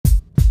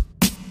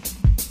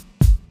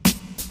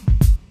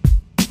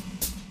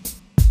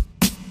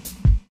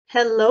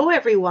Hello,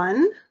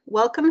 everyone.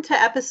 Welcome to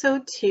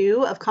episode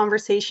 2 of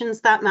Conversations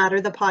That Matter,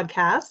 the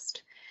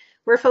podcast.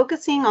 We're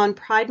focusing on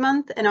Pride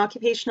Month and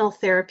occupational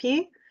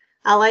therapy,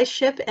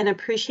 allyship, and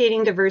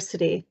appreciating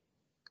diversity.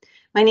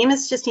 My name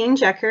is Justine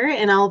Jecker,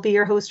 and I'll be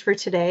your host for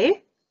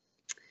today.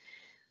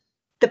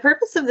 The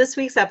purpose of this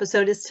week's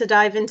episode is to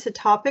dive into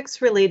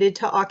topics related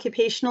to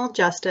occupational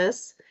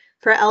justice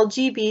for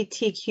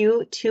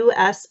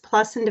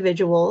LGBTQ2S+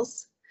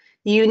 individuals,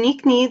 the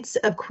unique needs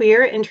of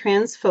queer and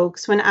trans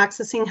folks when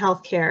accessing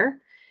healthcare,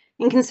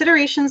 and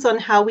considerations on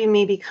how we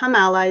may become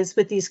allies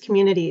with these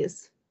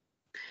communities.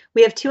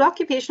 We have two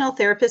occupational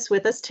therapists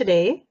with us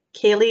today,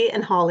 Kaylee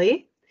and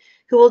Holly,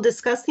 who will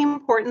discuss the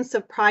importance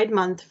of Pride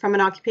Month from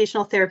an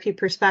occupational therapy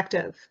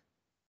perspective.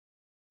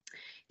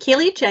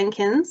 Kaylee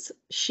Jenkins,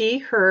 she,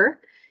 her,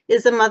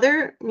 is a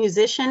mother,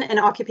 musician, and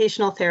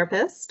occupational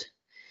therapist.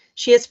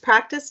 She has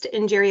practiced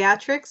in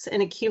geriatrics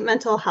and acute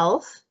mental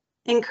health,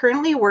 and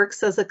currently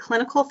works as a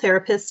clinical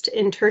therapist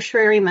in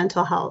tertiary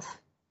mental health.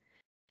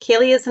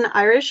 Kaylee is an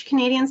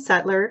Irish-Canadian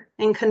settler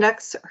and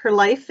conducts her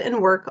life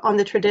and work on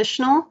the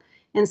traditional,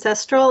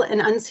 ancestral,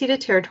 and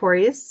unceded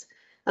territories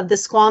of the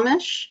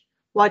Squamish,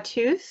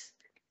 Watooth,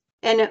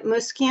 and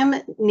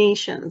Musqueam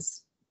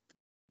nations.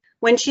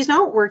 When she's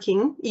not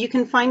working, you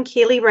can find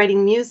Kaylee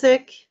writing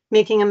music,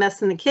 making a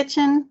mess in the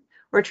kitchen,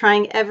 or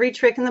trying every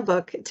trick in the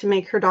book to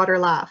make her daughter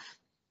laugh.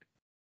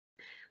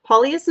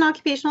 Holly is an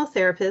occupational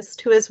therapist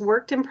who has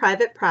worked in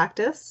private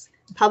practice,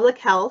 public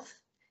health,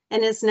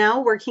 and is now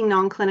working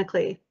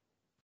non-clinically.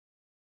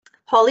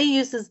 Holly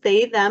uses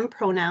they, them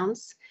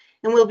pronouns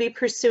and will be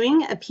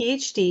pursuing a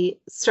PhD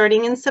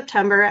starting in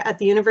September at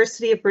the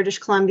University of British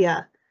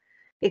Columbia,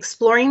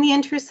 exploring the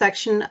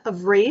intersection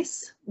of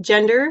race,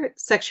 gender,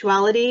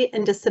 sexuality,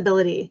 and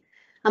disability,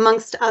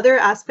 amongst other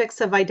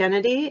aspects of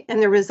identity and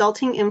the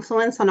resulting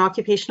influence on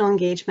occupational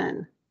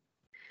engagement.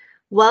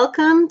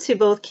 Welcome to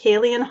both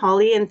Kaylee and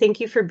Holly, and thank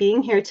you for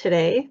being here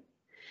today.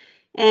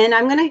 And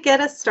I'm going to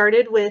get us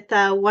started with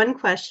one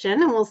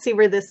question, and we'll see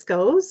where this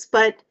goes.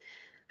 But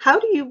how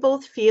do you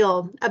both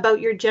feel about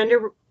your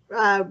gender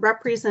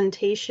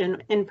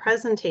representation and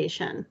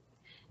presentation,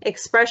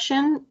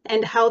 expression,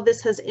 and how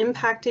this has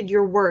impacted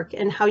your work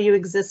and how you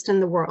exist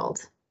in the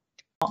world?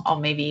 I'll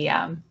maybe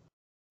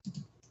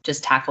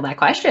just tackle that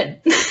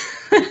question.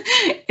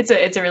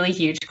 It's a really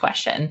huge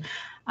question.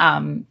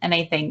 And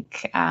I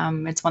think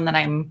it's one that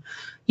I'm,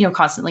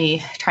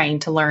 constantly trying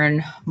to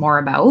learn more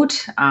about.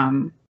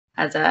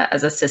 As a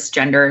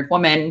cisgendered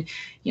woman,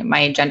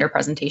 my gender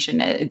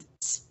presentation is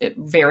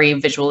very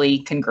visually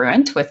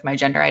congruent with my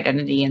gender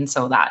identity, and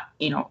so that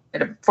it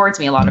affords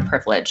me a lot of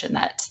privilege, and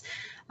that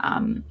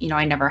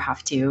I never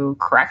have to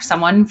correct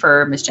someone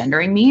for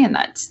misgendering me, and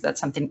that's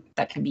something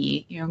that can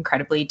be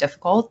incredibly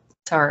difficult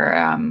or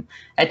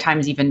at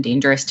times even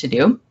dangerous to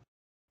do.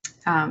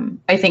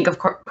 I think, of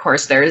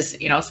course, there's,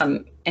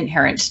 some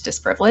inherent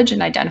disprivilege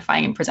in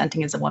identifying and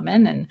presenting as a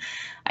woman, and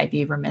I'd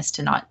be remiss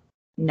to not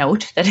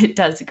note that it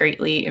does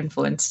greatly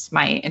influence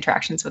my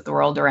interactions with the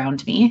world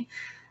around me.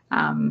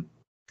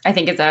 I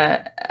think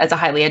as a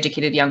highly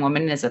educated young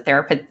woman, as a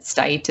therapist,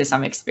 I to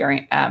some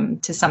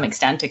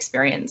extent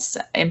experience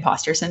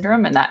imposter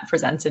syndrome, and that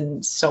presents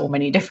in so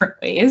many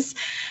different ways.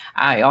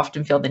 I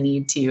often feel the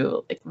need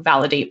to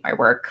validate my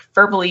work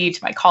verbally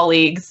to my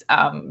colleagues,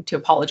 to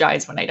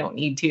apologize when I don't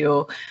need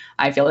to.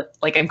 I feel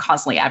like I'm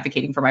constantly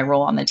advocating for my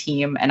role on the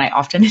team, and I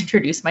often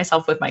introduce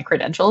myself with my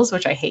credentials,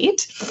 which I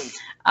hate.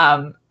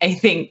 I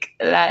think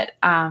that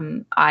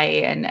I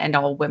and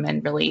all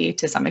women really,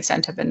 to some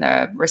extent, have been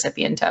the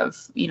recipient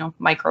of,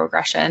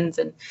 microaggressions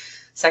and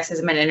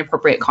sexism and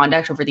inappropriate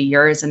conduct over the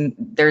years. And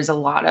there's a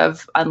lot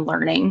of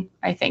unlearning,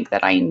 I think,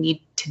 that I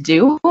need to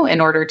do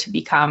in order to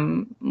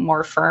become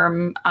more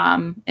firm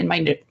in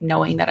my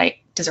knowing that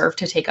I deserve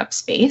to take up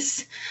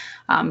space,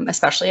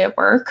 especially at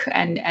work,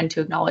 and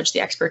to acknowledge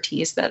the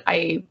expertise that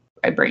I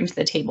bring to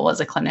the table as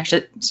a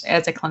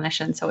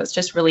clinician. So it's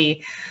just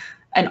really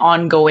an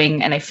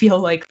ongoing, and I feel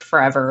like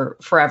forever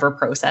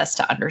process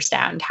to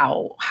understand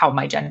how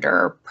my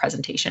gender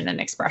presentation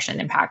and expression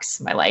impacts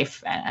my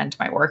life and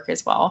my work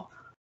as well.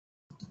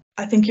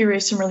 I think you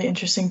raised some really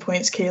interesting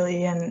points,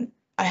 Kaylee, and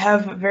I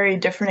have a very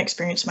different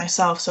experience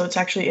myself. So it's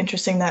actually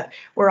interesting that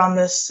we're on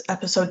this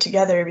episode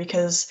together,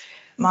 because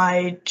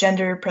my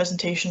gender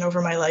presentation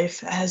over my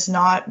life has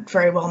not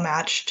very well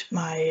matched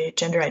my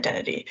gender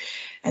identity.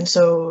 And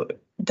so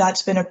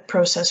that's been a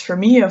process for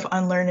me of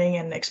unlearning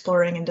and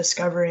exploring and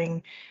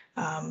discovering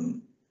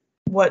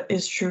what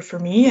is true for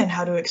me and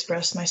how to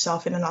express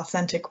myself in an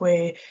authentic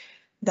way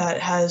that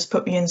has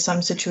put me in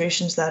some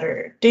situations that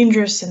are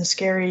dangerous and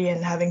scary,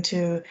 and having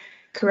to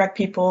correct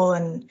people,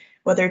 and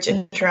whether it's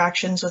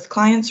interactions with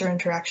clients or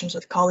interactions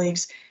with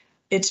colleagues.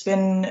 It's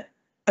been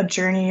a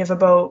journey of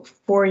about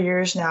 4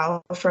 years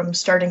now, from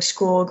starting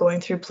school,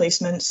 going through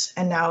placements,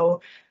 and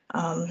now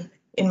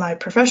in my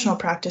professional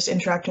practice,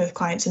 interacting with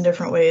clients in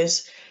different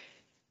ways.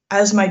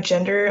 As my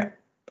gender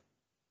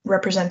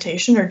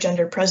representation or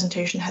gender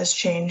presentation has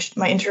changed,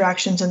 my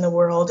interactions in the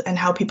world and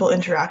how people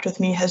interact with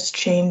me has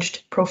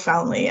changed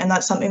profoundly. And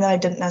that's something that I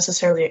didn't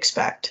necessarily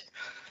expect.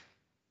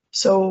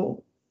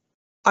 So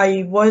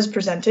I was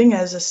presenting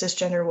as a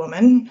cisgender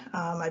woman.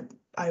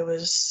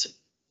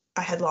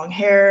 I had long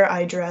hair.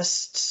 I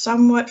dressed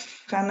somewhat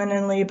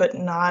femininely, but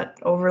not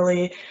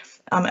overly.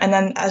 And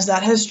then as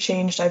that has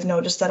changed, I've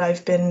noticed that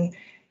I've been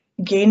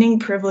gaining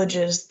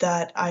privileges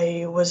that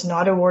I was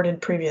not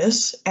awarded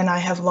previous, and I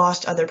have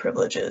lost other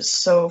privileges.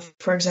 So,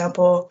 for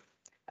example,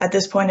 at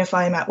this point, if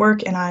I'm at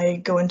work and I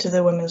go into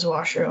the women's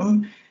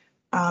washroom,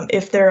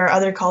 if there are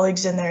other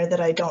colleagues in there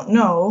that I don't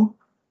know,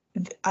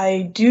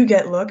 I do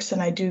get looks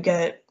and I do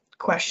get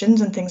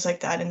questions and things like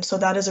that. And so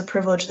that is a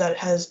privilege that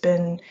has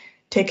been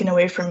taken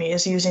away from me,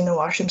 is using the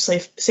washroom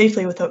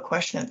safely without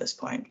question at this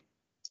point.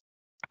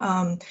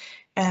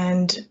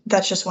 And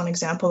that's just one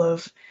example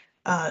of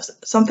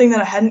something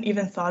that I hadn't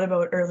even thought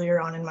about earlier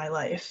on in my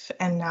life.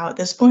 And now at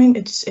this point,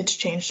 it's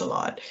changed a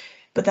lot.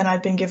 But then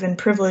I've been given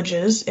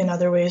privileges in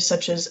other ways,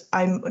 such as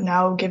I'm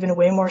now given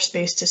way more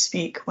space to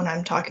speak when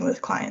I'm talking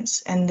with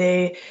clients, and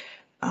they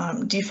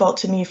default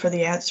to me for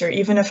the answer.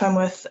 Even if I'm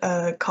with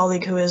a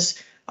colleague who is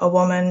a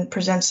woman,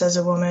 presents as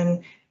a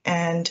woman,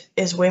 and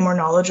is way more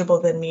knowledgeable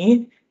than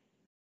me,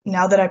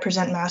 now that I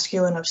present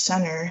masculine of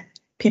center,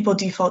 people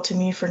default to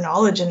me for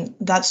knowledge, and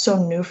that's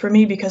so new for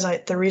me, because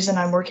the reason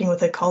I'm working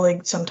with a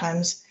colleague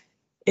sometimes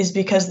is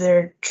because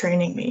they're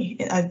training me.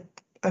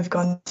 I've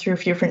gone through a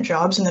few different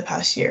jobs in the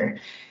past year,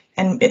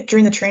 and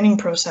during the training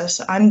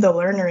process, I'm the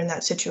learner in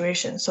that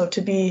situation. So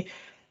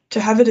to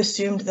have it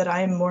assumed that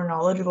I am more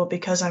knowledgeable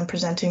because I'm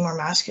presenting more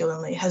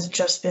masculinely has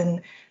just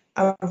been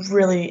a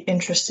really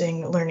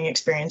interesting learning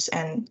experience,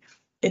 and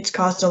it's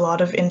caused a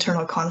lot of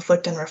internal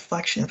conflict and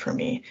reflection for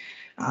me.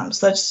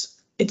 So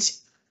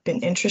it's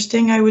been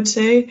interesting, I would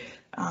say.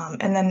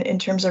 And then in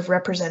terms of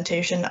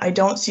representation, I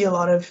don't see a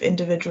lot of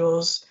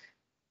individuals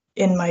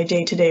in my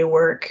day-to-day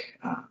work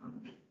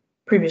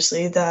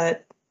previously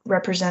that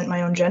represent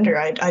my own gender.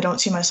 I don't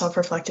see myself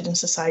reflected in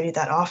society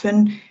that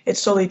often. It's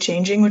slowly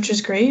changing, which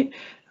is great.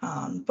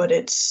 But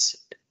it's,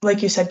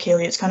 like you said,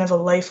 Kaylee, it's kind of a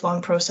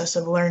lifelong process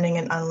of learning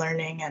and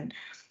unlearning, and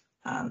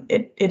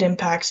it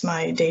impacts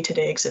my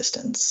day-to-day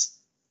existence.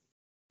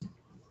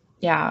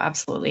 Yeah,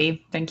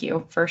 absolutely. Thank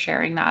you for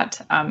sharing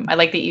that. I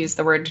like that you use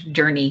the word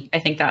journey. I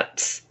think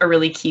that's a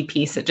really key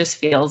piece. It just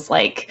feels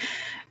like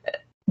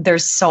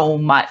there's so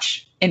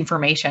much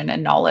information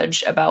and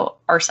knowledge about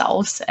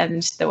ourselves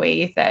and the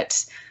way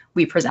that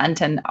we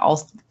present, and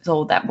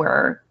also that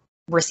we're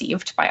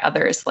received by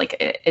others. Like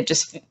it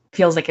just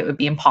feels like it would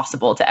be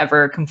impossible to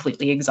ever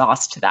completely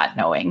exhaust that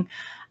knowing.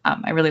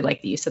 I really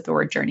like the use of the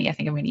word journey. I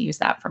think I'm going to use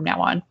that from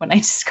now on when I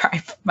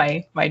describe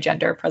my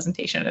gender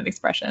presentation and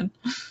expression.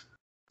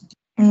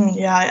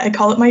 Yeah, I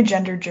call it my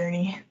gender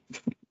journey.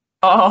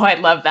 Oh, I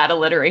love that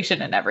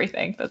alliteration and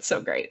everything. That's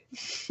so great.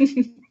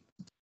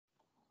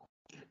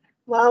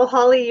 Well,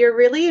 Holly, you're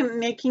really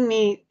making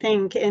me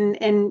think, and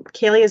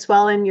Kaylee as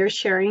well, in your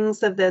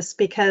sharings of this,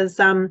 because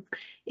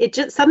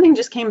something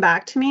just came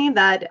back to me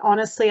that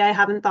honestly I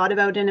haven't thought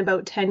about in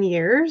about 10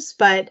 years.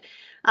 But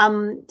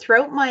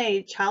throughout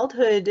my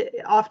childhood,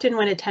 often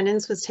when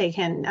attendance was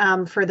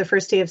taken for the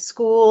first day of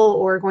school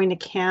or going to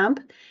camp,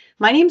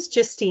 my name's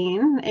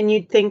Justine, and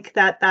you'd think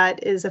that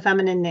that is a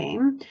feminine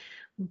name.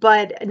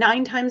 But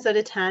 9 times out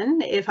of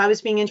 10, if I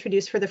was being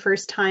introduced for the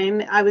first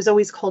time, I was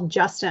always called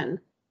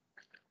Justin.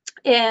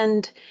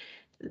 And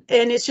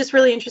it's just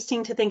really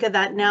interesting to think of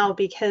that now,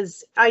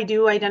 because I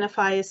do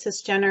identify as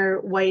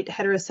cisgender, white,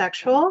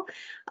 heterosexual,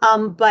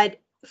 but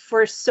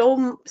for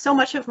so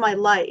much of my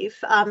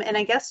life, and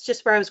I guess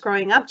just where I was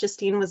growing up,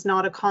 Justine was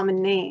not a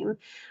common name.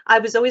 I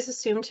was always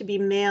assumed to be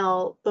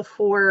male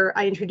before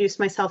I introduced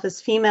myself as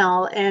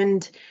female.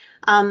 And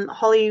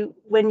Holly,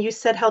 when you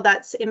said how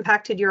that's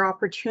impacted your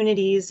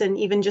opportunities and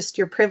even just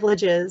your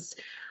privileges,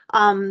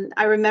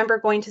 I remember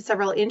going to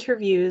several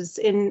interviews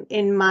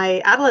in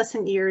my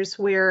adolescent years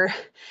where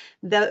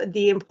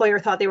the employer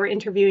thought they were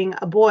interviewing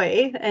a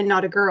boy and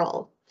not a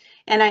girl.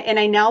 And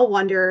I now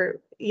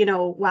wonder,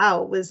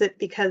 wow, was it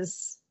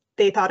because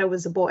they thought it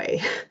was a boy?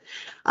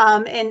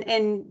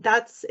 And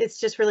it's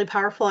just really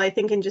powerful, I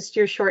think, in just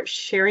your short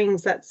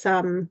sharings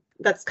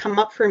that's come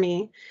up for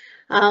me.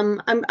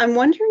 I'm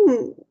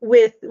wondering,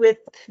 with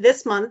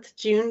this month,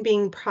 June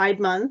being Pride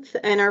Month,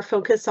 and our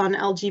focus on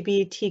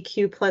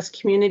LGBTQ plus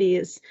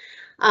communities,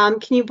 can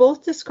you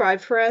both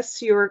describe for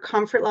us your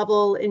comfort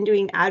level in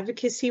doing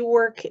advocacy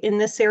work in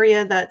this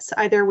area that's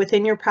either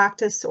within your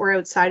practice or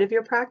outside of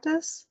your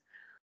practice?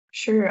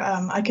 Sure,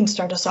 I can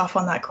start us off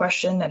on that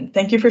question, and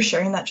thank you for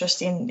sharing that,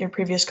 Justine, your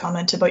previous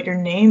comment about your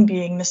name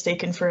being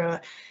mistaken for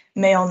a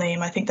male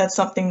name. I think that's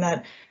something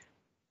that,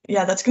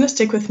 yeah, that's going to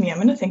stick with me. I'm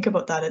going to think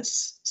about that.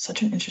 It's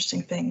such an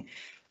interesting thing.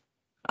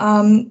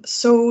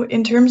 So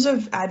in terms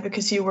of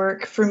advocacy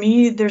work, for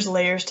me, there's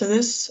layers to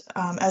this.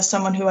 As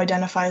someone who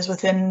identifies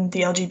within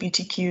the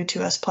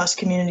LGBTQ2S+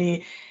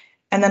 community,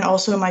 and then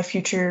also my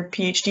future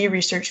PhD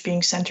research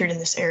being centered in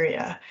this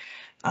area.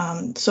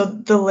 So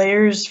the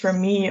layers for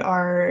me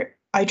are,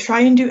 I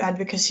try and do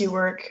advocacy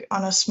work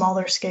on a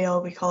smaller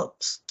scale. We call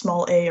it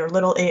small a or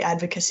little a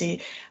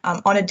advocacy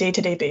on a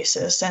day-to-day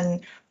basis.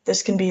 And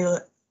this can be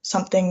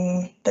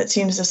something that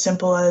seems as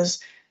simple as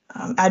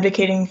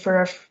advocating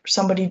for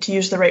somebody to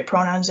use the right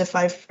pronouns if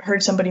I've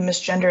heard somebody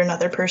misgender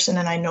another person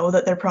and I know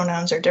that their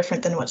pronouns are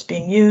different than what's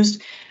being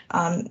used,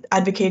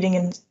 advocating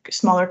in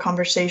smaller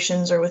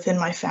conversations or within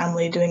my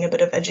family, doing a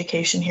bit of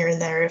education here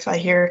and there. If I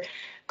hear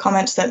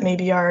comments that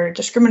maybe are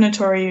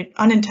discriminatory,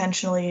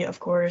 unintentionally, of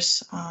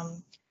course,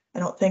 I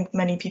don't think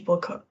many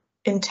people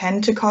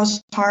intend to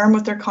cause harm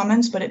with their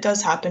comments, but it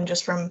does happen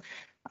just from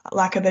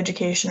lack of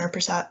education or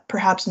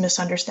perhaps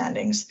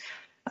misunderstandings.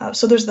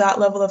 So there's that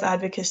level of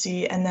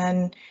advocacy. And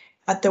then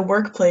at the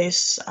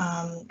workplace,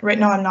 right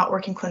now I'm not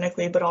working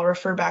clinically, but I'll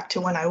refer back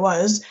to when I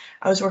was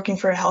working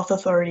for a health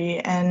authority,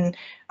 and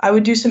I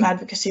would do some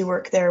advocacy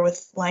work there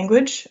with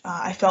language.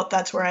 I felt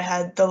that's where I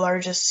had the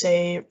largest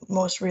say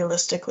most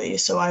realistically.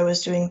 So I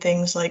was doing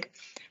things like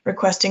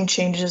requesting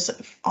changes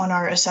on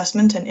our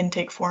assessment and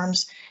intake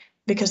forms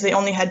because they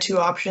only had 2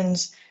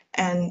 options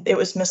and it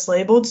was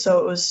mislabeled. So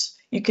it was,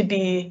 you could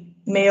be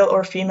male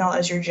or female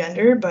as your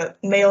gender, but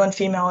male and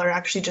female are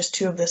actually just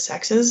 2 of the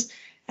sexes,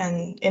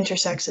 and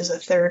intersex is a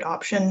 3rd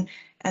option.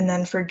 And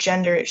then for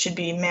gender, it should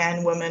be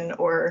man, woman,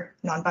 or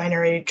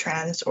non-binary,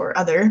 trans, or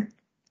other.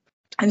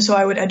 And so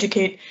I would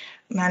educate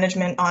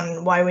management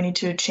on why we need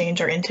to change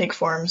our intake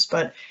forms,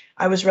 but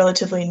I was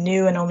relatively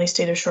new and only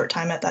stayed a short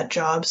time at that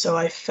job. So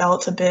I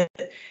felt a bit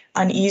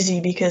uneasy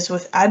because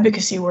with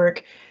advocacy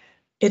work,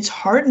 it's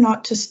hard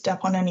not to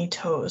step on any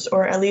toes,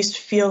 or at least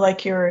feel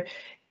like you're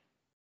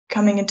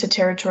coming into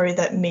territory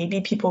that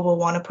maybe people will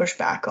want to push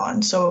back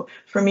on. So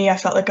for me, I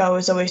felt like I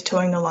was always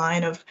towing the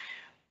line of,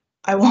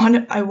 I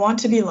want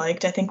to be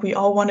liked. I think we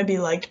all want to be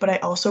liked, but I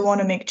also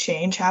want to make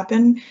change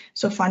happen.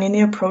 So finding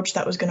the approach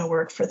that was going to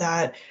work for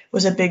that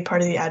was a big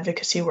part of the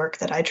advocacy work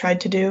that I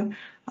tried to do.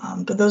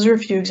 But those are a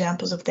few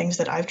examples of things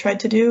that I've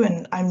tried to do,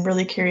 and I'm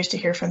really curious to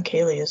hear from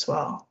Kaylee as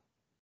well.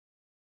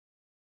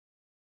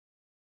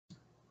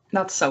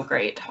 That's so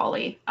great,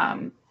 Holly.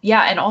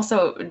 Yeah, and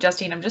also,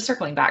 Justine, I'm just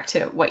circling back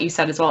to what you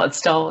said as well. It's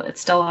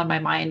still on my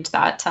mind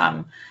that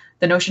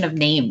the notion of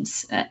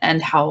names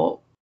and how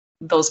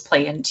those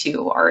play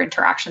into our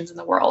interactions in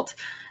the world.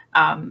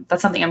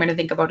 That's something I'm going to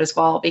think about as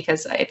well,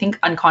 because I think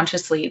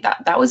unconsciously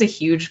that was a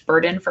huge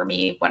burden for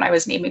me when I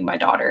was naming my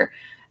daughter.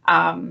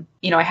 I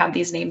had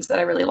these names that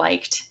I really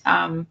liked,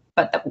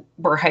 but that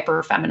were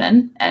hyper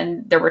feminine,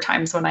 and there were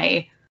times when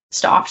I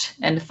stopped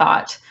and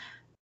thought,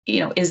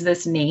 is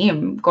this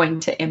name going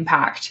to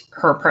impact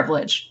her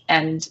privilege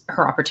and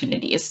her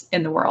opportunities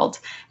in the world?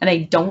 And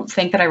I don't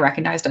think that I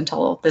recognized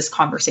until this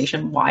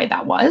conversation why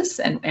that was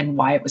and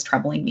why it was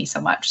troubling me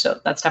so much. So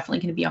that's definitely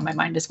going to be on my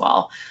mind as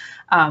well.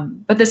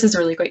 But this is a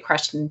really great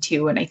question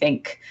too. And I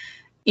think,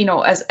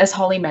 as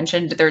Holly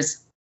mentioned,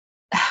 there's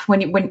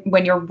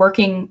when you're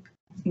working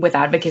with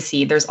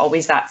advocacy, there's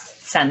always that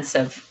sense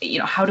of,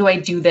 how do I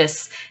do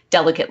this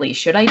delicately?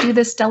 Should I do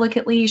this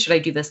delicately? Should I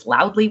do this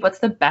loudly? What's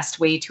the best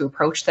way to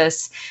approach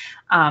this?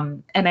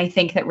 And I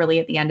think that really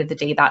at the end of the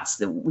day,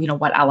 that's,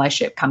 what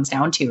allyship comes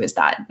down to, is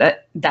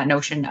that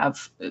notion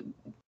of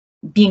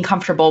being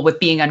comfortable with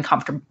being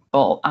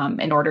uncomfortable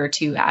in order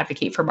to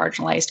advocate for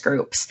marginalized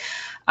groups.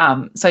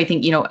 So I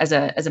think, as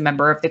a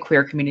member of the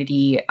queer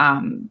community,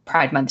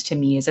 Pride Month to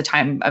me is a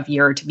time of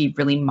year to be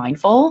really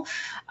mindful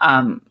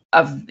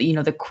of,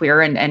 the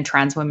queer and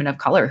trans women of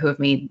color who have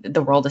made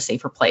the world a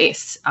safer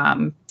place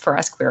for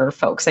us queer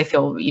folks. I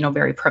feel,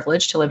 very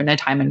privileged to live in a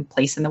time and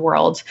place in the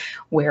world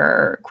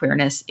where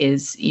queerness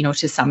is,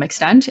 to some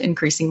extent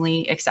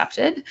increasingly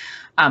accepted.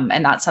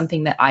 And that's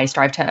something that I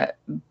strive to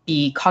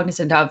be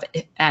cognizant of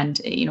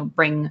and,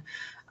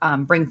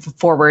 bring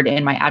forward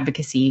in my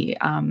advocacy.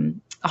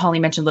 Holly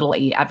mentioned little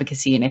a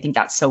advocacy, and I think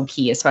that's so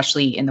key,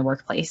 especially in the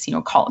workplace,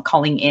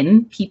 calling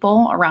in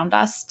people around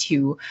us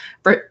to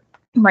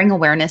bring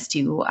awareness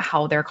to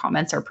how their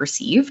comments are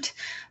perceived.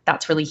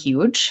 That's really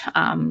huge.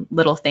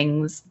 Little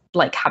things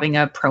like having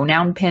a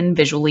pronoun pin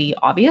visually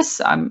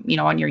obvious, on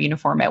your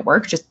uniform at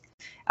work, just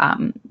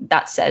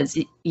that says,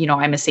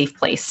 I'm a safe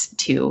place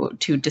to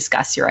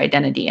discuss your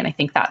identity. And I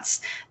think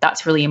that's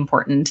really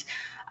important.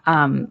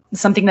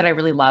 Something that I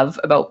really love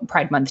about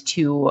Pride Month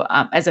too,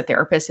 as a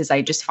therapist, is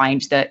I just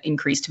find that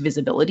increased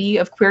visibility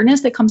of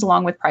queerness that comes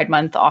along with Pride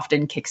Month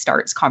often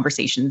kickstarts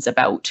conversations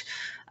about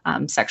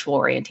sexual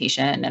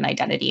orientation and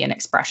identity and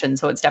expression.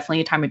 So it's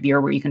definitely a time of year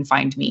where you can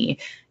find me,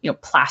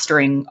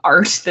 plastering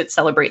art that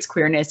celebrates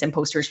queerness and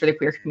posters for the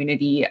queer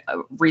community,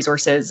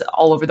 resources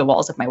all over the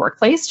walls of my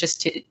workplace,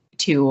 just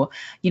to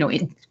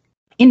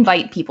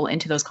invite people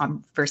into those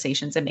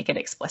conversations and make it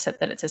explicit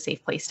that it's a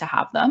safe place to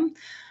have them.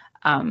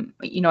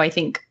 I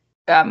think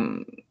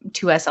 2S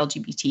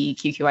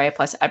LGBTQIA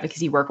plus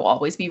advocacy work will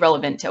always be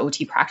relevant to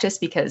OT practice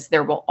because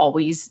there will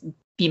always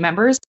be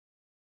members.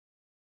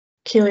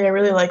 Kaylee, I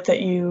really like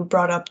that you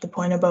brought up the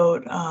point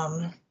about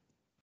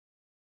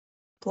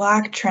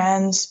Black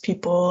trans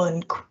people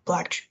and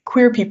Black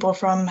queer people,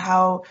 from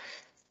how,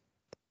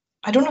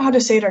 I don't know how to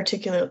say it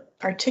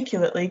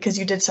articulately because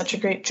you did such a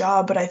great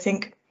job, but I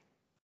think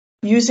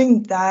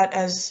using that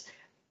as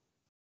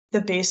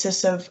the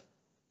basis of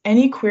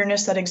any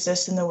queerness that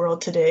exists in the world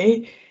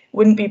today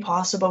wouldn't be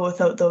possible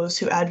without those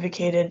who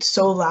advocated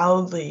so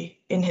loudly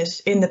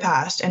in the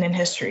past and in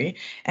history,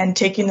 and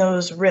taking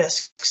those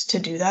risks to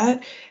do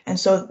that. And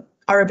so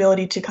our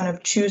ability to kind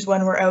of choose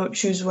when we're out,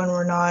 choose when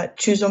we're not,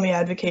 choose when we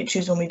advocate,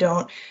 choose when we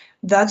don't,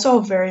 that's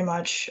all very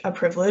much a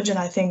privilege. And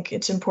I think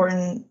it's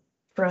important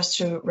for us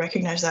to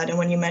recognize that. And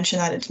when you mention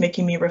that, it's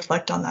making me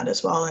reflect on that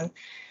as well. And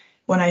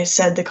when I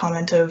said the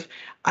comment of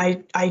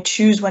I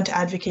choose when to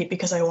advocate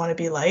because I want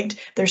to be liked,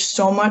 there's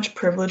so much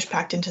privilege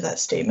packed into that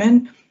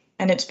statement.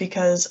 And it's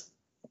because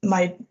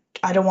I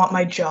don't want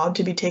my job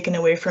to be taken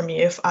away from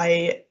me if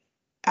I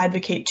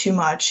advocate too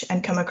much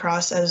and come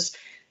across as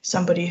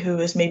somebody who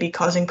is maybe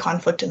causing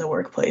conflict in the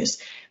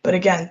workplace. But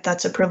again,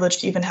 that's a privilege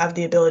to even have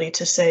the ability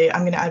to say,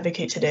 I'm going to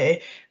advocate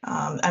today.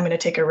 I'm going to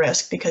take a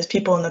risk, because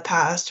people in the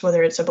past,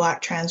 whether it's a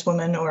Black trans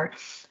woman or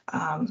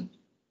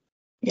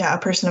a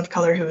person of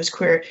color who was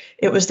queer,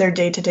 it was their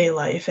day-to-day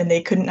life, and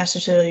they couldn't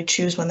necessarily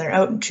choose when they're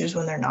out and choose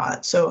when they're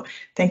not. So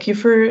thank you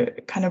for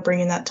kind of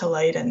bringing that to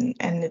light, and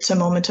it's a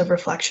moment of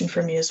reflection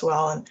for me as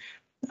well, and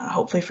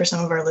hopefully for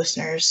some of our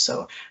listeners.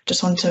 So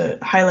just wanted to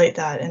highlight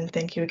that, and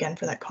thank you again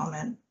for that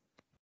comment.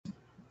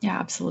 Yeah,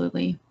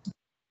 absolutely.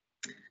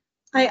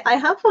 I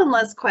have one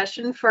last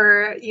question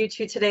for you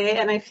two today,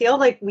 and I feel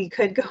like we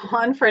could go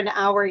on for an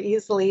hour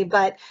easily,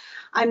 but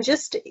I'm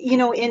just,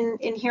 in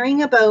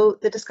hearing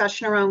about the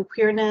discussion around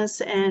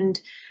queerness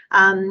and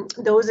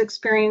those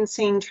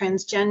experiencing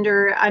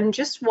transgender, I'm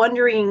just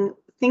wondering,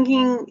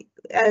 thinking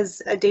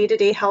as a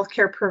day-to-day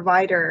healthcare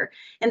provider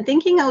and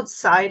thinking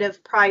outside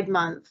of Pride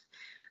Month,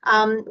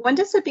 when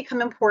does it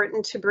become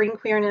important to bring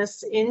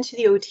queerness into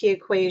the OT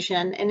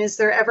equation? And is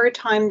there ever a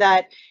time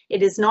that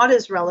it is not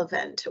as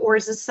relevant? Or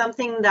is this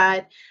something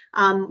that,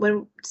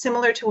 when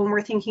similar to when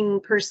we're thinking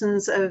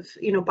persons of,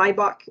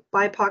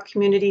 BIPOC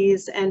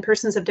communities and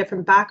persons of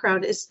different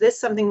background, is this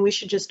something we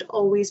should just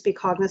always be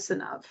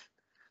cognizant of?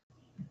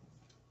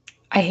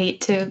 I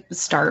hate to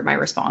start my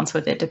response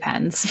with "it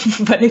depends,"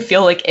 but I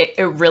feel like it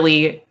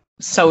really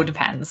so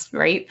depends,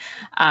 right?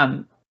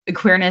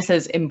 Queerness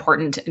is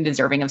important and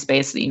deserving of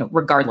space,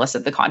 regardless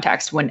of the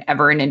context,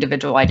 whenever an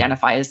individual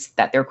identifies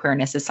that their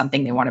queerness is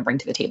something they want to bring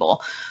to the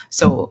table.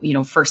 So,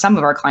 for some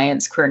of our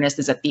clients, queerness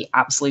is at the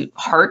absolute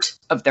heart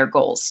of their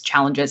goals,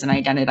 challenges, and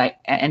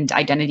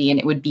identity. And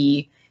it would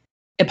be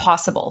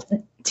impossible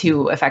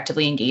to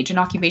effectively engage in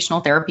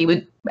occupational therapy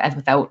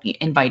without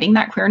inviting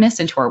that queerness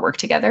into our work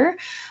together.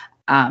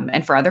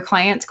 And for other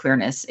clients,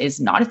 queerness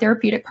is not a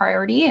therapeutic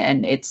priority,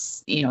 and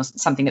it's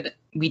something that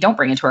we don't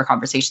bring into our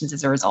conversations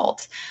as a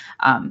result.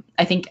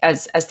 I think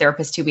as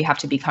therapists too, we have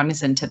to be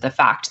cognizant of the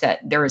fact that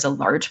there is a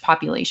large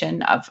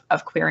population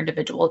of queer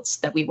individuals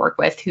that we work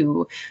with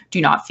who do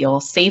not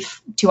feel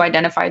safe to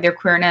identify their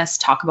queerness,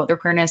 talk about their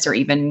queerness, or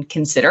even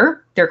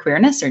consider their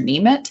queerness or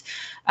name it.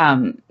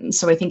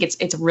 So I think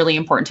it's really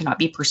important to not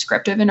be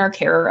prescriptive in our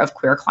care of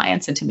queer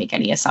clients and to make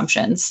any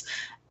assumptions.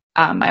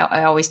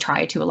 I always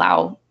try to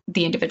allow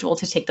the individual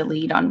to take the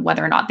lead on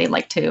whether or not they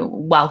like to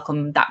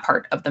welcome that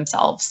part of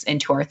themselves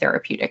into our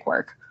therapeutic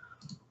work.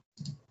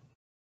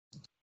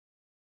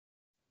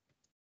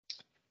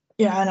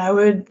 Yeah, and I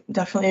would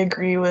definitely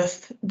agree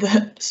with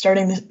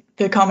starting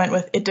the comment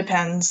with "it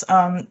depends."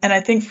 And I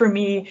think for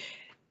me,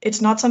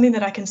 it's not something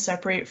that I can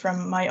separate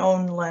from my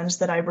own lens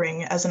that I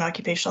bring as an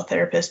occupational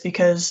therapist,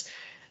 because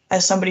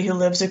as somebody who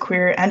lives a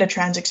queer and a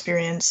trans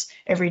experience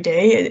every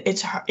day,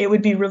 it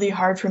would be really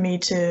hard for me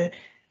to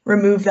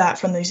remove that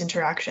from these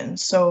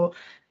interactions. So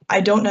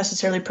I don't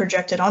necessarily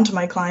project it onto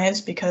my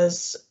clients,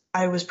 because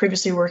I was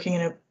previously working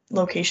in a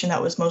location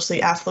that was mostly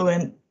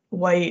affluent,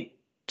 white,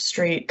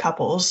 straight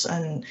couples,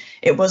 and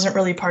it wasn't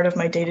really part of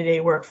my day-to-day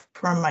work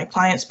from my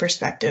client's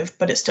perspective,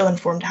 but it still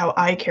informed how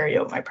I carry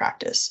out my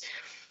practice.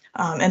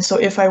 And so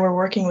if I were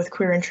working with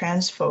queer and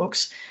trans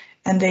folks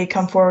and they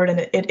come forward and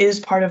it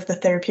is part of the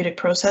therapeutic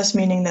process,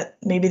 meaning that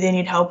maybe they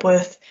need help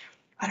with,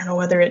 I don't know,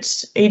 whether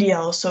it's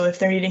ADL, so if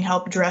they're needing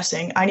help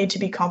dressing, I need to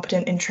be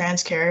competent in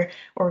trans care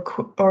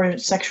or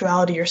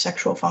sexuality or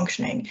sexual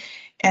functioning.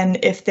 And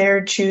if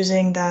they're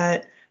choosing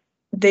that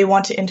they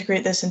want to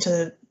integrate this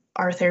into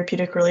our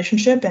therapeutic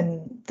relationship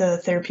and the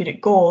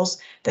therapeutic goals,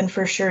 then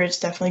for sure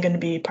it's definitely going to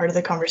be part of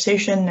the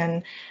conversation.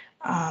 And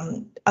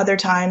other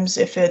times,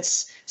 if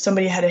it's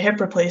somebody had a hip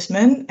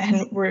replacement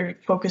and we're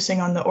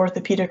focusing on the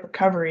orthopedic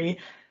recovery,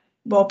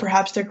 well,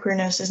 perhaps their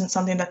queerness isn't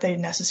something that they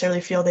necessarily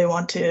feel they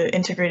want to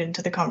integrate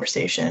into the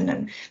conversation,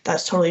 and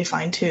that's totally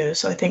fine too.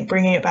 So I think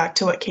bringing it back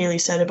to what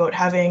Kaylee said about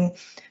having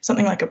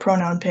something like a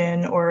pronoun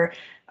pin or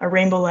a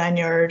rainbow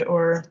lanyard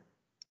or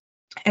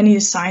any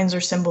signs or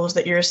symbols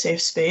that you're a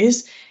safe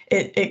space,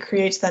 it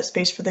creates that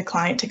space for the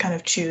client to kind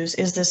of choose,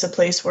 is this a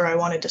place where I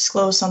want to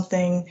disclose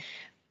something?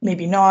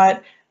 Maybe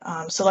not.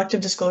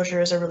 Selective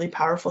disclosure is a really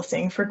powerful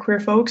thing for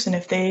queer folks, and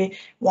if they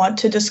want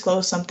to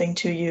disclose something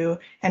to you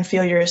and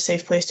feel you're a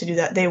safe place to do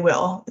that, they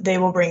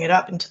will bring it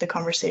up into the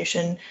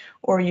conversation.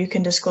 Or you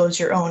can disclose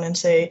your own and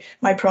say,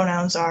 my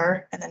pronouns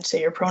are, and then say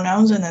your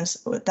pronouns, and then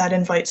that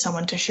invites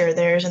someone to share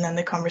theirs, and then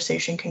the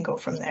conversation can go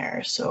from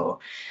there.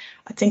 So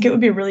I think it would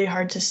be really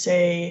hard to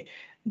say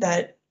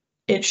that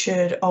it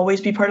should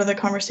always be part of the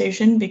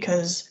conversation,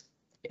 because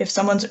if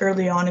someone's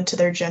early on into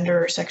their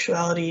gender or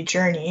sexuality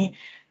journey,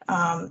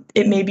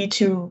 it may be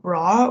too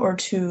raw or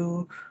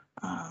too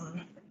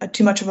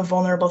much of a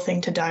vulnerable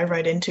thing to dive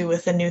right into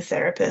with a new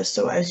therapist.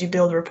 So as you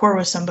build rapport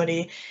with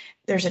somebody,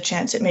 there's a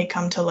chance it may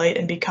come to light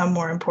and become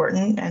more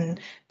important. And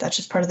that's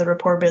just part of the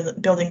rapport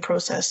building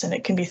process. And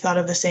it can be thought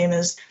of the same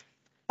as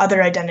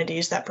other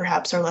identities that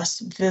perhaps are less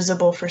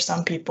visible for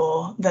some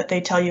people that they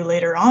tell you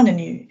later on.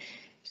 And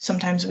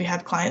sometimes we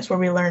have clients where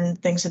we learn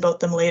things about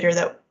them later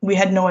that we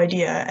had no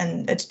idea.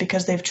 And it's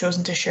because they've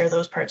chosen to share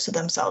those parts of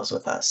themselves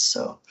with us.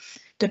 So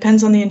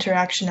depends on the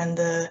interaction and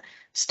the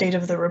state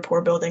of the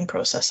rapport building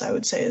process, I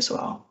would say as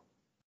well.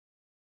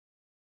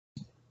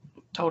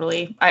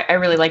 Totally. I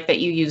really like that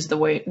you use the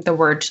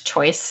word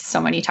choice so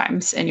many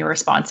times in your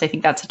response. I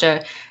think that's such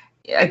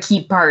a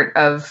key part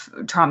of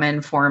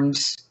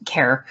trauma-informed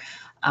care.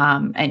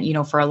 And, you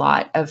know, for a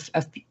lot of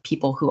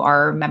people who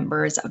are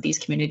members of these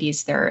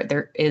communities,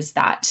 there is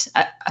that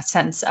a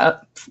sense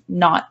of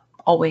not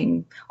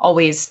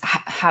always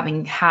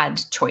having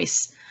had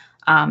choice.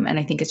 And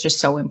I think it's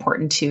just so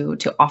important to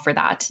offer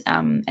that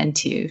and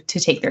to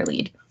take their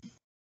lead.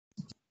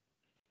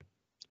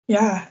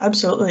 Yeah,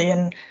 absolutely.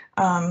 And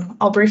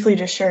I'll briefly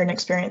just share an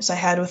experience I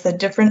had with a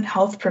different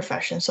health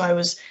profession. So I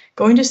was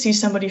going to see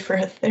somebody for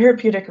a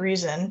therapeutic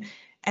reason,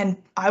 and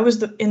I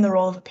was in the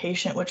role of a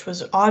patient, which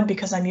was odd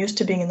because I'm used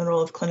to being in the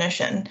role of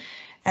clinician.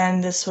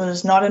 And this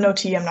was not an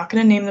OT. I'm not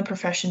going to name the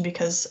profession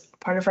because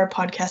part of our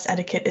podcast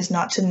etiquette is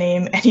not to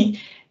name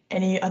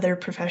any other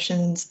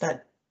professions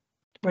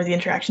where the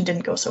interaction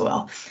didn't go so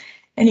well.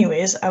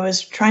 Anyways, I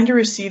was trying to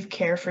receive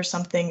care for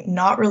something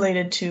not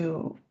related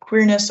to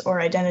queerness or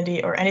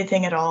identity or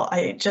anything at all.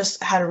 I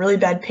just had a really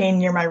bad pain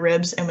near my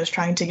ribs and was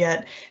trying to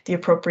get the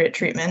appropriate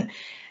treatment.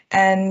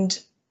 And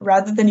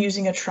rather than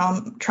using a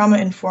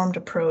trauma-informed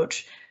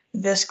approach,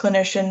 this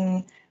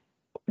clinician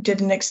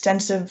did an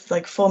extensive,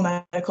 full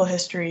medical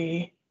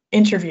history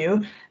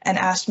interview and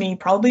asked me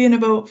probably in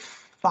about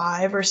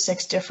 5 or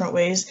 6 different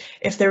ways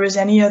if there was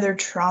any other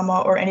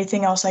trauma or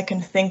anything else I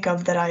can think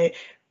of that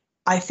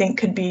I think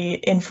could be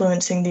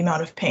influencing the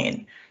amount of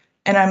pain.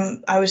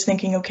 And I was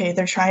thinking, okay,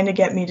 they're trying to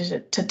get me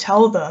to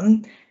tell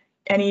them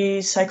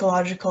any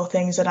psychological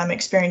things that I'm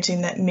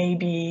experiencing that may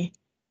be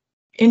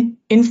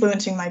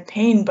influencing my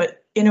pain,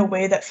 but in a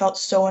way that felt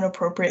so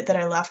inappropriate that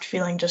I left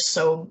feeling just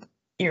so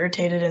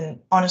irritated. And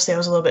honestly, I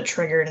was a little bit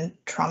triggered and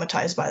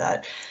traumatized by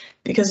that,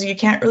 because you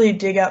can't really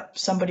dig up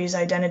somebody's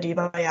identity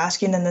by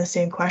asking them the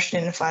same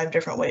question in 5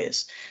 different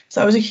ways. So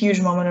that was a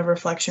huge moment of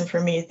reflection for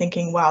me,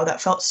 thinking, wow,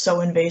 that felt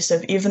so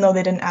invasive. Even though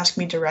they didn't ask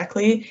me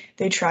directly,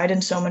 they tried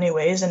in so many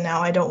ways, and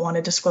now I don't want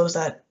to disclose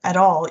that at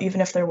all,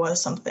 even if there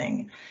was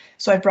something.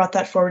 So I brought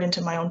that forward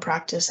into my own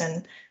practice,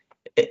 and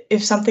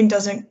if something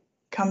doesn't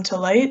come to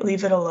light,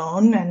 leave it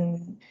alone,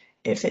 and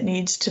if it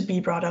needs to be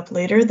brought up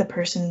later, the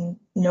person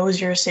knows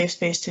you're a safe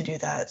space to do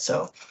that.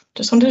 So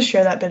just wanted to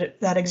share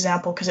that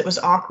example because it was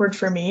awkward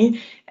for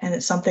me, and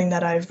it's something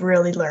that I've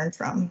really learned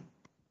from.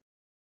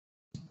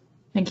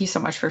 Thank you so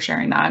much for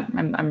sharing that.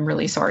 I'm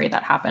really sorry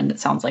that happened. It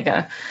sounds like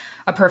a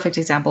perfect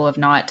example of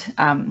not,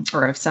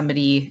 or of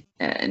somebody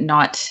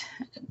not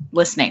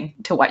listening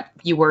to what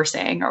you were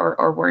saying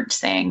or weren't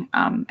saying.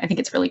 I think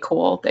it's really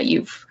cool that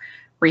you've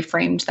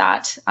reframed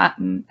that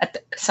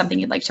something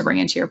you'd like to bring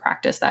into your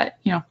practice, that,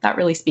 you know, that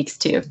really speaks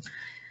to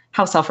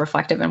how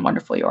self-reflective and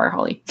wonderful you are,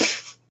 Holly.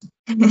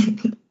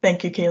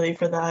 Thank you, Kaylee,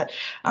 for that.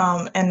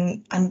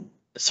 And I'm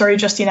sorry,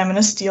 Justine, I'm going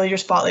to steal your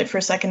spotlight for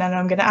a second, and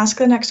I'm going to ask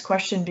the next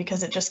question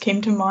because it just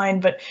came to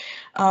mind. But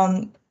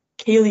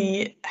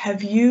Kaylee,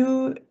 have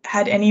you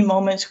had any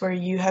moments where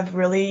you have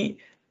really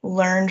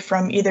learned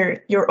from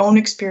either your own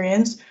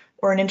experience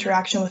or an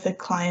interaction with a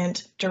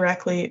client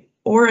directly,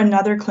 or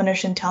another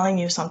clinician telling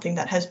you something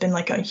that has been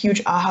like a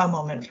huge aha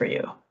moment for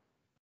you?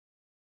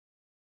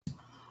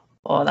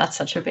 Oh, that's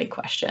such a big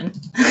question.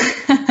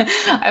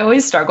 I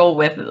always struggle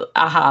with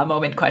aha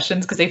moment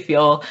questions because I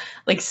feel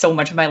like so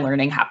much of my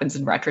learning happens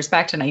in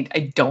retrospect, and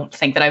I don't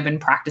think that I've been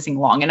practicing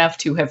long enough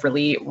to have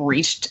really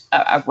reached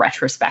a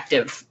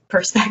retrospective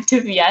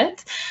perspective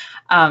yet.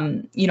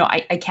 You know,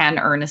 I can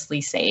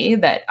earnestly say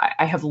that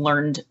I have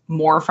learned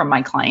more from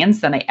my clients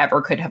than I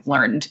ever could have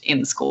learned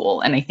in school.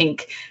 And I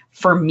think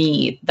for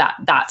me,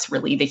 that's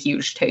really the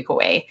huge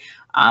takeaway.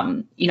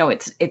 You know,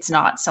 it's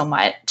not so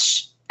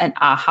much an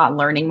aha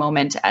learning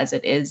moment as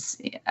it is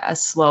a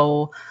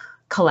slow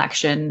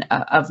collection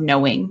of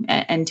knowing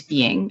and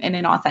being in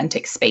an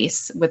authentic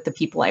space with the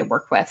people I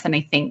work with. And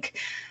I think,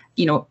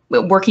 you know,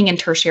 working in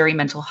tertiary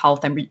mental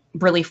health, I'm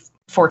really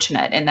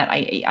fortunate in that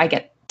I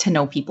get to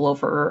know people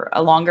over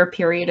a longer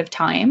period of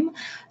time.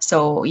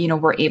 So, you know,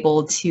 we're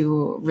able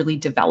to really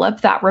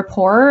develop that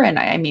rapport, and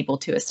I'm able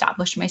to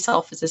establish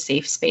myself as a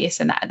safe space,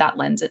 and that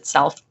lends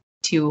itself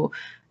to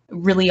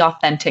really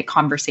authentic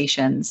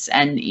conversations.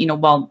 And, you know,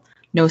 while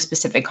no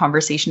specific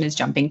conversation is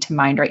jumping to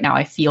mind right now,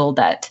 I feel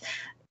that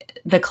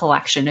the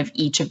collection of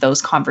each of those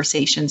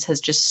conversations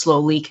has just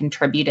slowly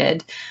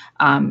contributed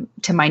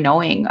to my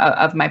knowing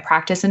of my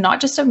practice, and not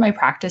just of my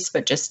practice,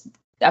 but just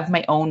of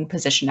my own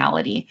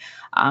positionality.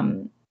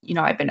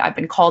 I've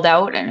been called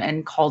out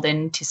and called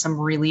into some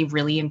really,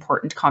 really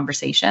important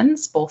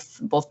conversations,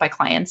 both by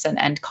clients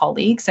and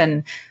colleagues.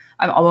 And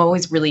I'm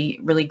always really,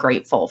 really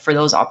grateful for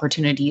those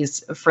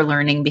opportunities for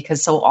learning,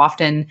 because so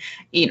often,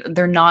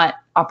 they're not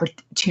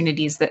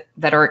opportunities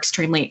that are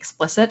extremely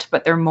explicit,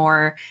 but they're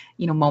more,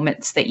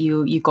 moments that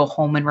you go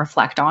home and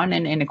reflect on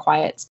in a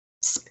quiet,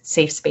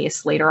 safe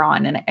space later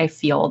on. And I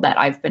feel that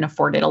I've been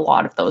afforded a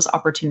lot of those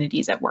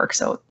opportunities at work.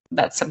 So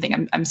that's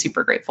something I'm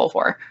super grateful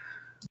for.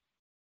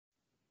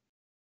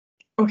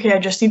 Okay, I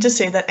just need to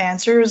say that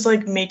answer is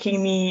like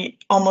making me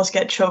almost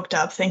get choked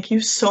up. Thank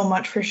you so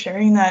much for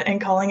sharing that and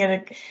calling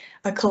it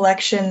a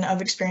collection of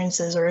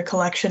experiences or a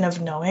collection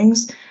of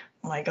knowings.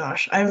 Oh my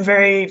gosh, I'm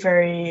very,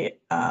 very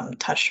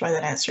touched by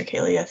that answer,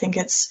 Kaylee. I think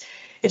it's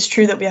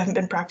true that we haven't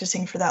been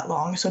practicing for that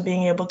long. So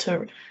being able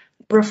to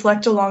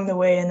reflect along the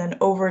way, and then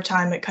over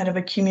time, it kind of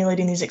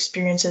accumulating these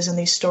experiences and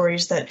these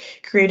stories that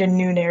create a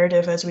new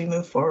narrative as we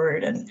move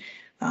forward. And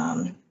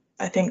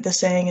I think the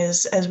saying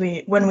is,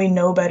 when we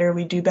know better,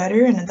 we do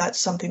better. And that's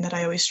something that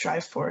I always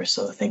strive for.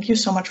 So thank you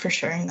so much for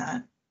sharing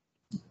that.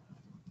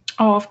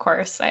 Oh, of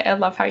course. I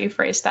love how you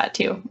phrased that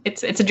too.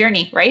 It's a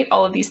journey, right?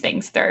 All of these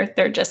things,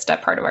 they're just a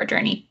part of our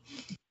journey.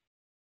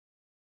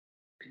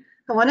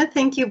 I want to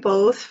thank you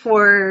both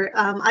for,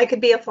 I could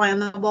be a fly on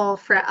the wall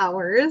for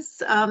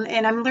hours,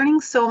 and I'm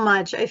learning so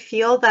much. I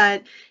feel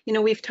that,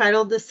 we've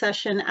titled this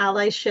session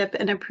Allyship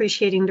and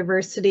Appreciating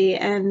Diversity,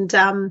 and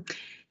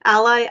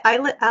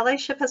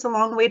allyship has a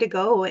long way to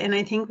go. And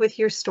I think with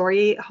your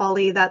story,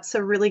 Holly, that's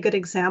a really good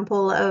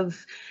example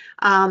of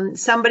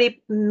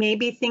somebody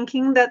maybe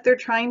thinking that they're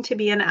trying to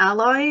be an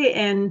ally.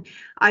 And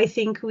I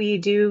think we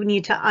do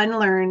need to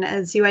unlearn,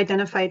 as you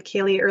identified,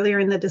 Kaylee, earlier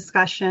in the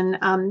discussion,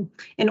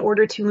 in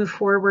order to move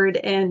forward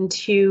and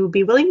to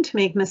be willing to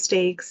make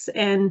mistakes.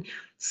 And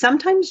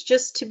sometimes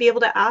just to be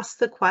able to ask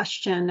the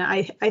question.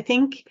 I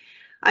think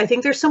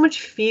there's so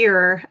much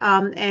fear,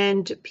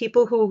 and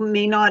people who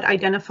may not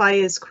identify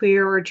as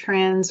queer or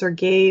trans or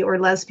gay or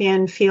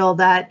lesbian feel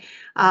that,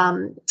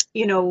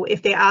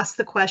 if they ask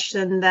the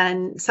question,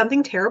 then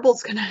something terrible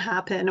is going to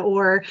happen,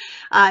 or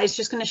it's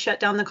just going to shut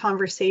down the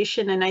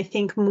conversation. And I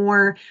think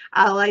more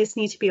allies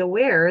need to be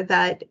aware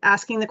that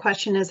asking the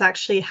question is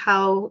actually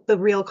how the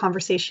real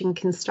conversation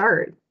can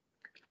start.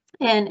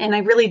 And I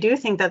really do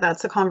think that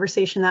that's a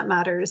conversation that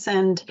matters.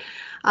 And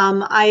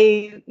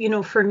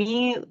for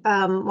me,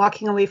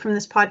 walking away from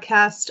this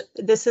podcast,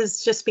 this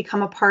has just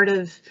become a part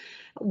of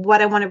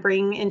what I want to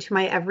bring into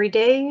my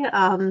everyday.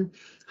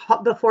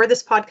 Before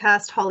this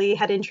podcast, Holly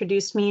had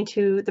introduced me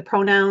to the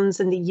pronouns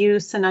and the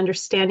use and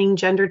understanding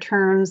gender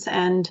terms.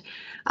 And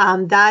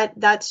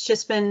that's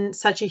just been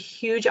such a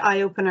huge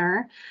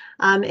eye-opener.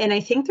 And I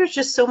think there's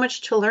just so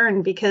much to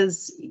learn,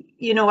 because,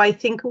 I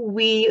think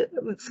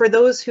for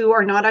those who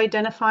are not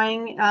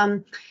identifying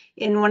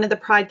in one of the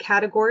pride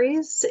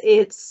categories,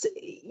 it's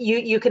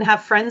you can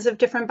have friends of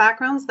different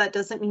backgrounds. That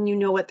doesn't mean you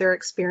know what they're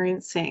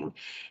experiencing.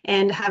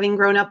 And having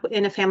grown up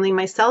in a family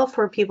myself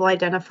where people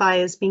identify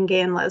as being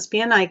gay and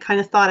lesbian, I kind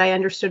of thought I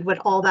understood what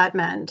all that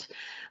meant.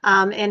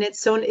 And it's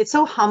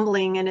so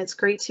humbling, and it's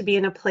great to be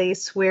in a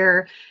place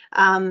where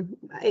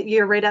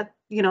you're right at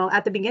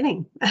the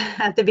beginning,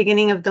 at the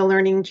beginning of the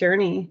learning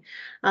journey.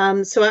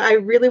 So I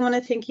really want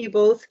to thank you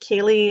both,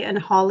 Kaylee and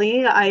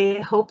Holly. I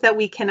hope that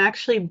we can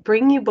actually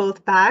bring you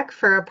both back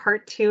for a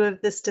part 2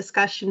 of this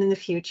discussion in the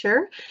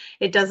future.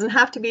 It doesn't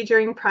have to be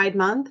during Pride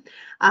Month.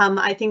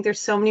 I think there's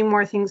so many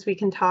more things we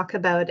can talk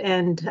about.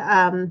 And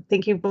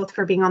thank you both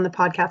for being on the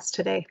podcast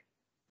today.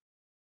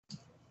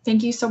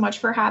 Thank you so much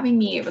for having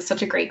me. It was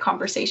such a great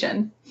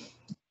conversation.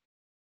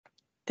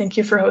 Thank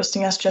you for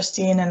hosting us,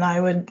 Justine, and I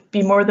would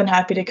be more than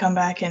happy to come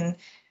back and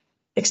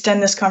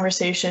extend this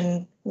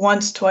conversation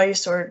once,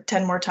 twice, or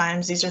 10 more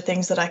times. These are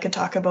things that I could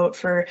talk about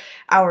for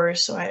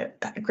hours. So I'm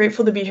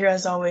grateful to be here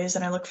as always,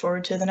 and I look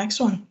forward to the next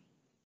one.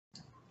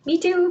 Me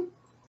too.